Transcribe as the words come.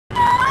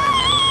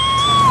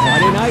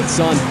nights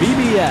on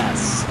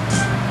BBS.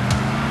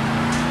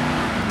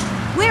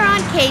 We're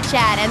on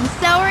K-Chat, and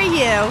so are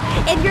you.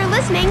 If you're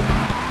listening... 103.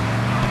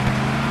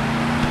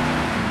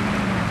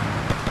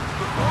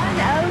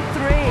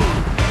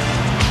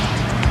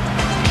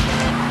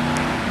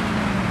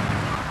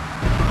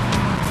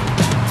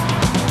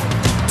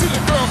 To the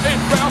girl in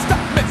brown, stop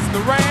messing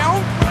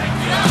around. Break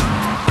it up,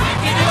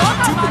 break it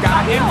up. To the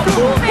guy in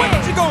blue, what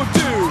you gonna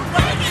do?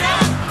 Break it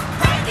up,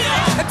 break it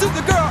up. And to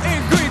the girl in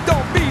green,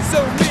 don't be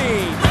so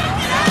mean.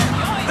 Break it up,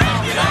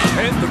 break it up.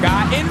 And the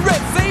guy in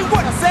red, say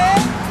what I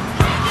said.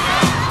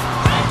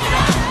 Break it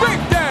up, break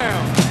it up. Break down.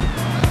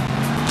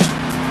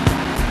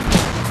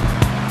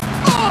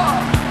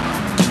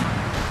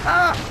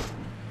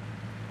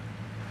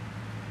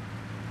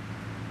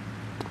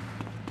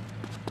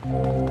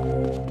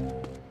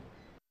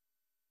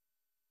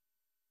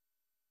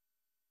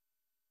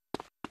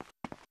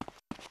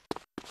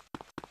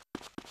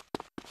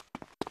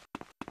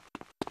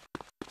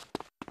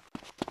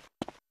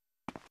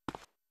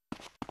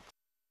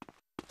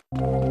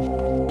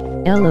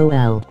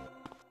 LOL.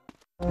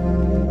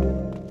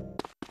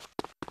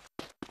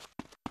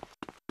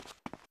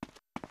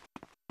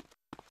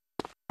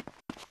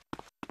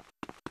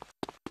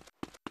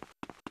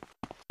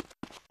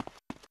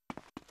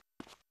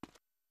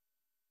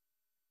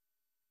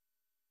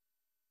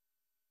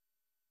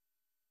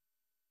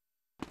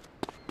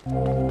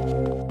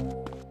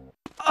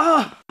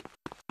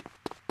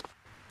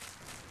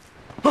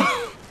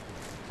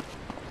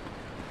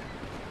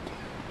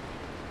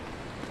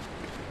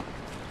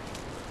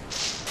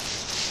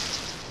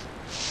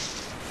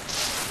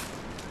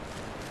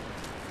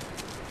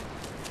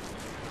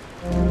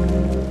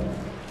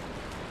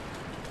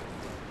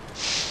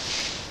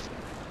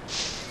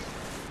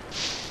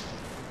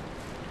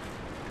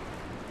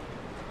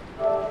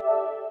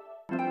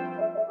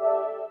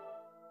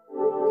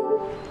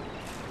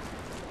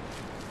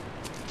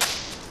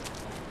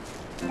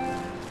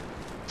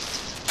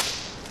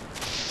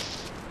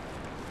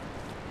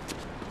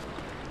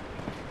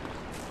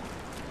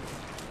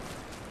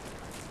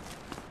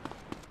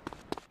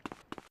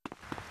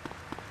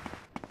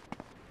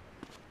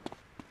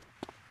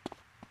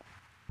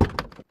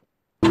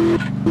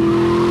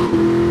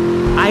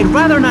 I'd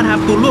rather not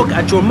have to look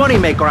at your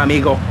moneymaker,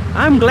 amigo.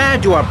 I'm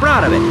glad you are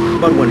proud of it.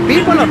 But when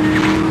people are...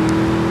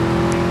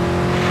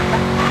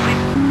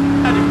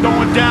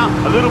 Going down,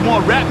 a little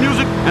more rap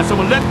music and some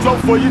electro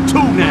for you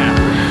too now.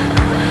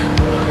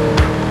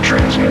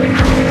 Transmitting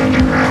from the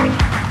underground.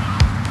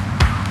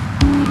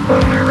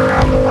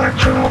 Underground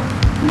electro.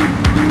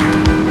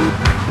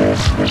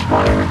 This is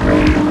pirate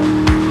radio.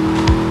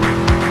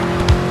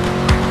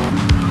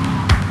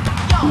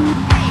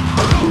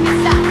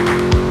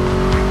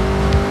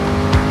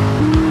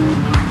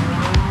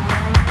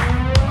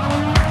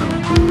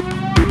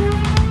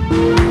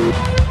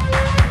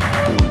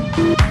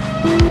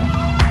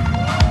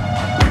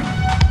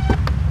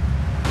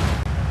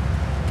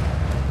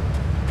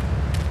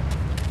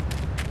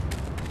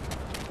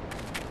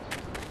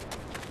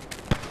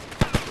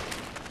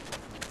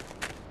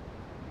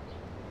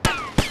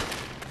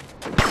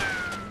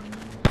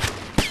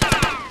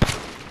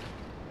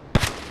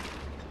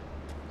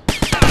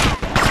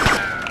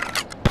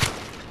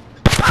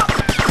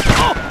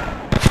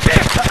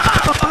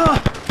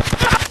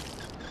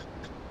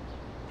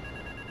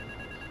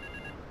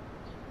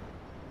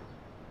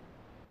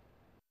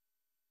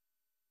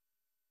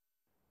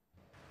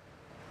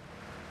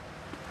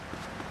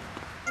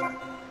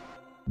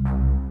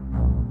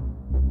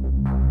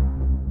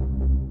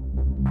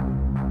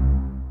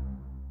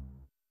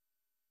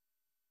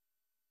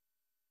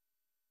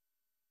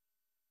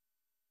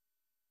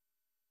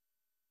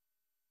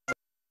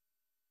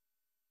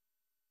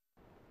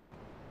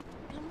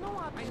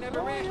 I never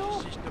asked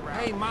your sister out.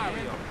 Hey,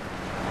 Mario.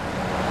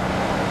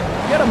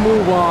 Get a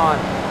move on.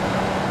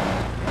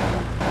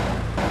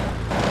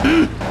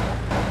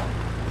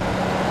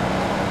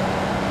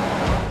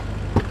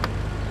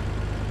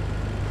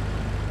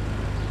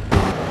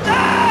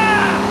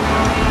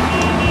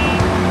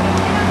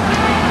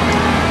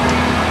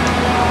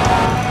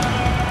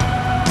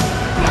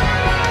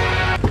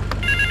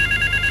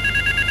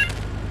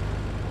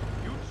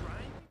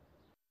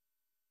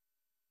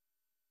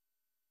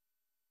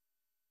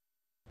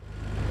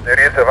 There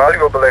is a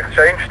valuable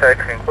exchange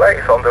taking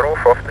place on the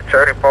roof of the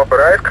Cherry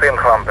Popper Ice Cream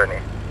Company.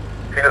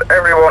 Kill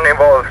everyone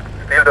involved,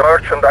 steal the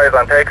merchandise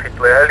and take it to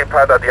the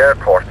helipad at the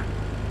airport.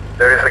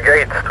 There is a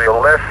gate to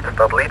your left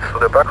that leads to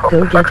the back of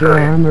the factory. Go get your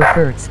armor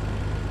first.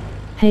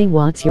 Hey,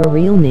 what's your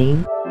real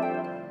name?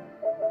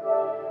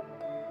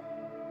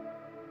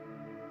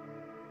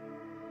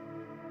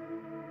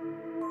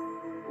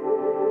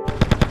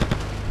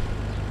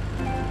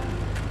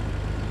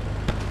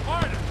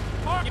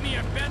 Give me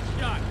your best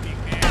shot, big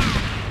man.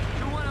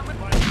 You want him?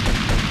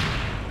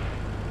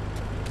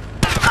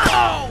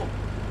 Oh!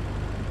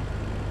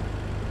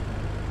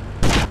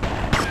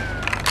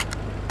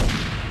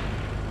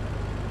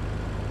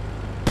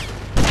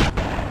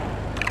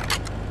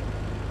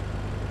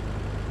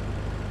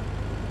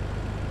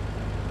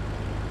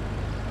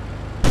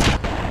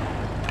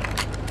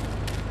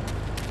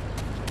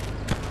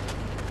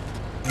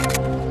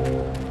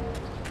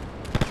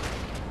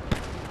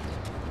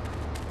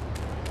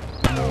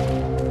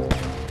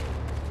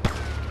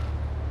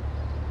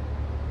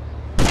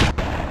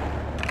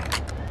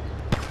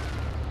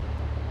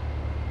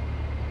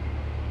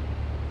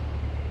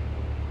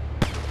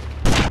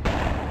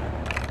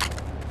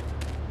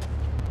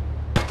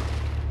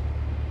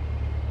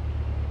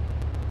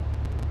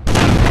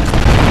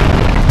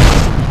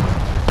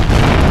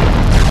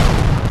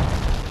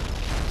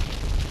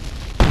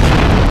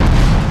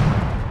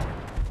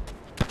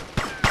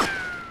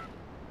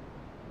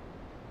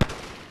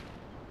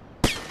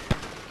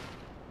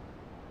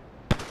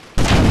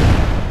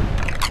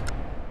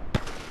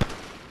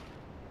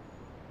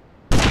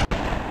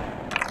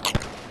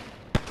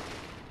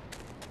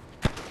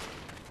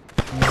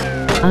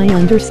 I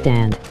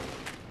understand.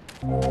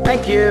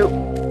 Thank you.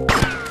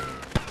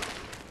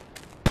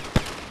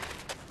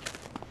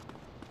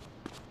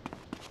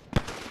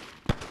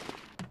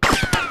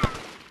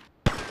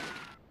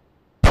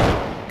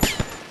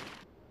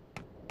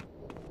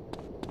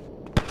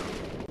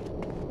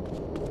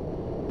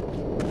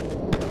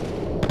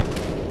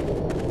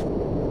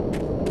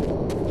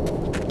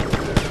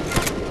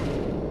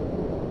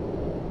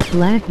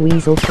 Black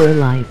Weasel for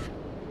life.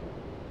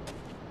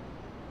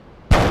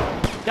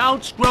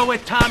 Don't screw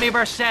with Tommy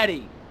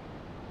Vercetti.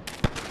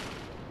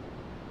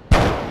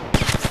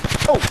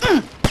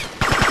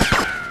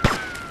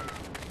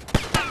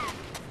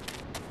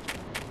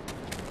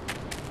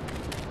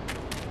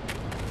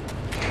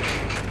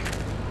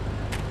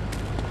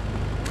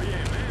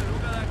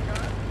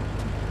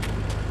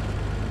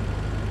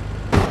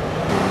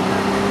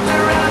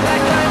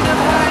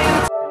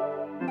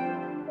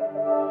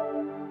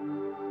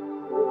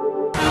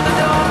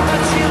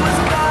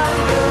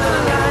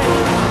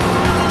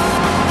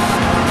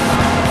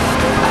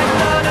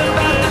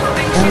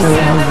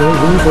 LOL, your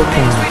Weasel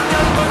fan.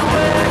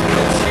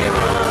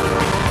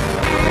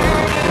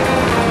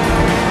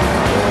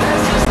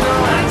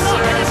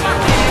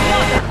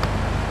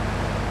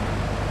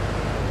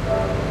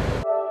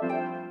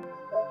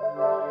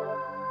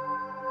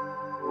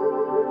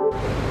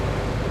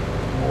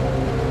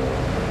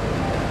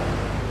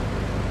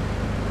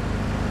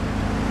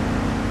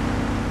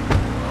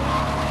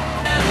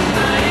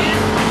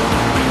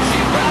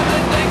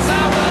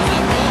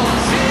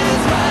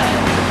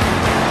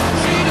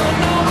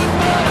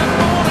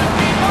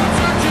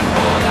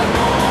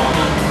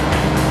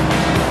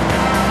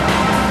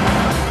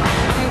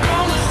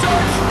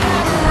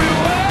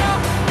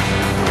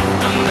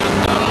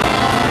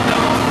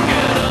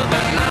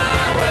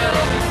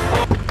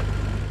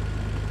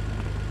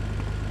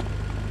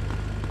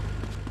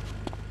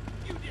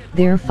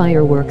 There are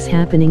fireworks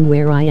happening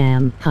where I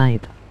am.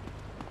 Hype.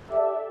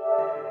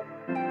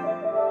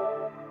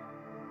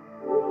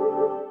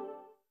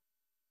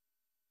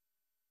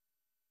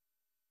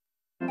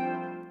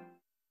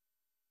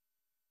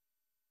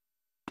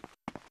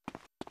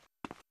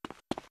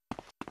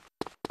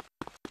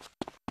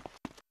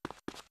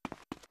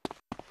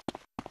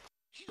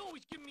 She's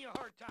always giving me a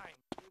hard time.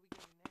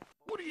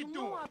 What are you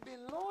doing? I've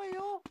been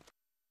loyal.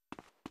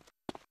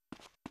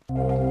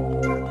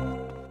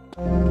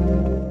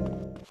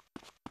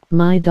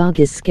 My dog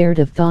is scared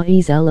of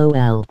thawes,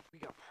 LOL.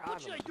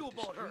 What should I do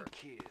about her?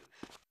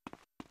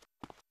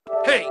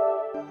 Hey!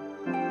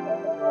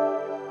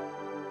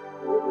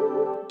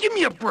 Give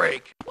me a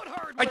break!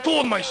 I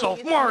told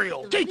myself,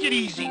 Mario, take it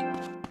easy!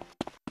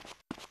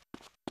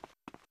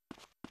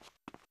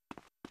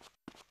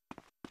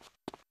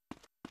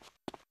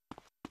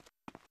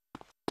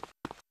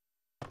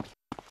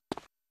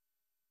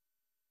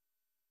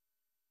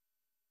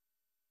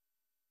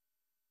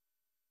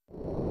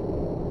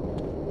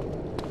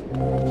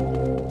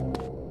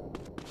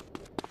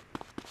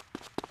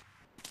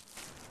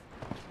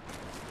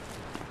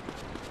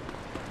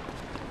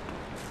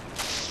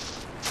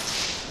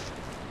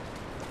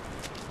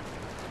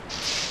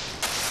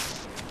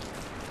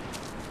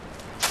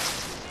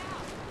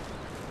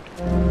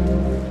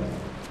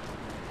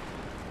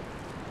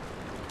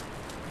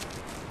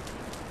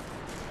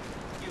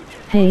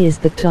 Hey, is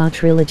the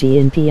Trilogy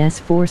in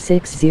PS4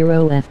 60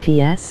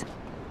 FPS?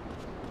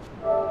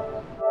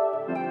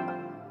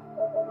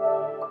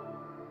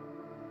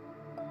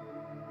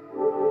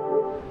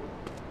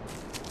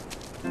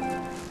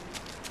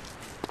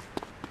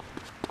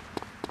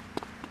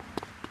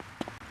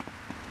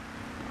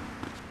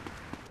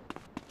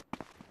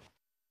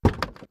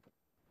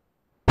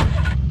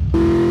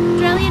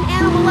 Australian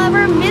animal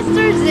lover,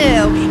 Mr.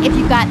 Zoo. If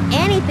you've got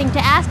anything to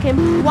ask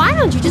him, why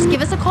don't you just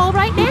give us a call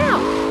right now?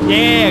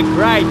 Yeah,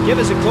 great. Give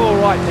us a call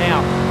right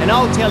now, and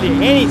I'll tell you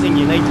anything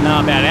you need to know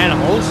about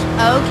animals.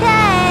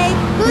 Okay,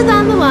 who's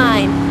on the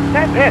line?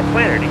 That's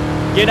Flannery.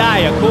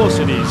 G'day, of course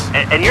it is.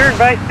 And you're in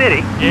Vice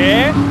City?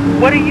 Yeah?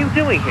 What are you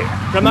doing here?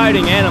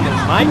 Promoting animals,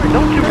 mate.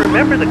 Don't you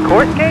remember the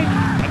court case?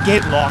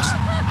 Get lost.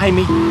 Hey,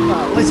 me,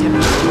 let's have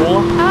a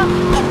score.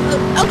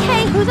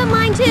 Okay, who's on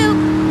line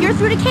two? You're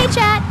through to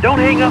K-Chat. Don't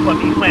hang up on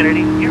me,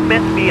 Flannery. You're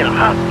meant to be in a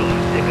hospital, you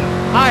sicko.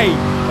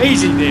 Hey,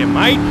 easy there,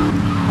 mate.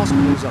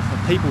 Hospitals are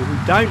for people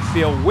who don't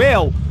feel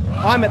well.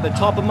 I'm at the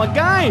top of my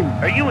game.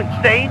 Are you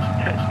insane?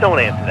 Don't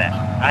answer that.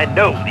 I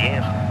know the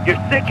answer. You're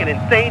sick and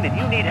insane and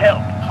you need help.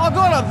 I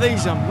got a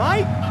visa,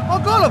 mate.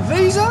 I got a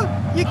visa.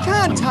 You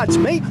can't touch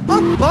me.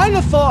 I'm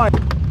bona fide.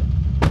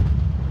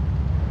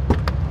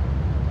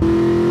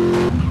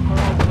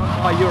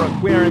 Oh, your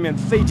aquarium in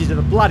Fiji to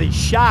the bloody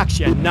sharks,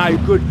 you no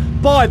good.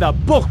 By the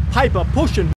book, paper pushing.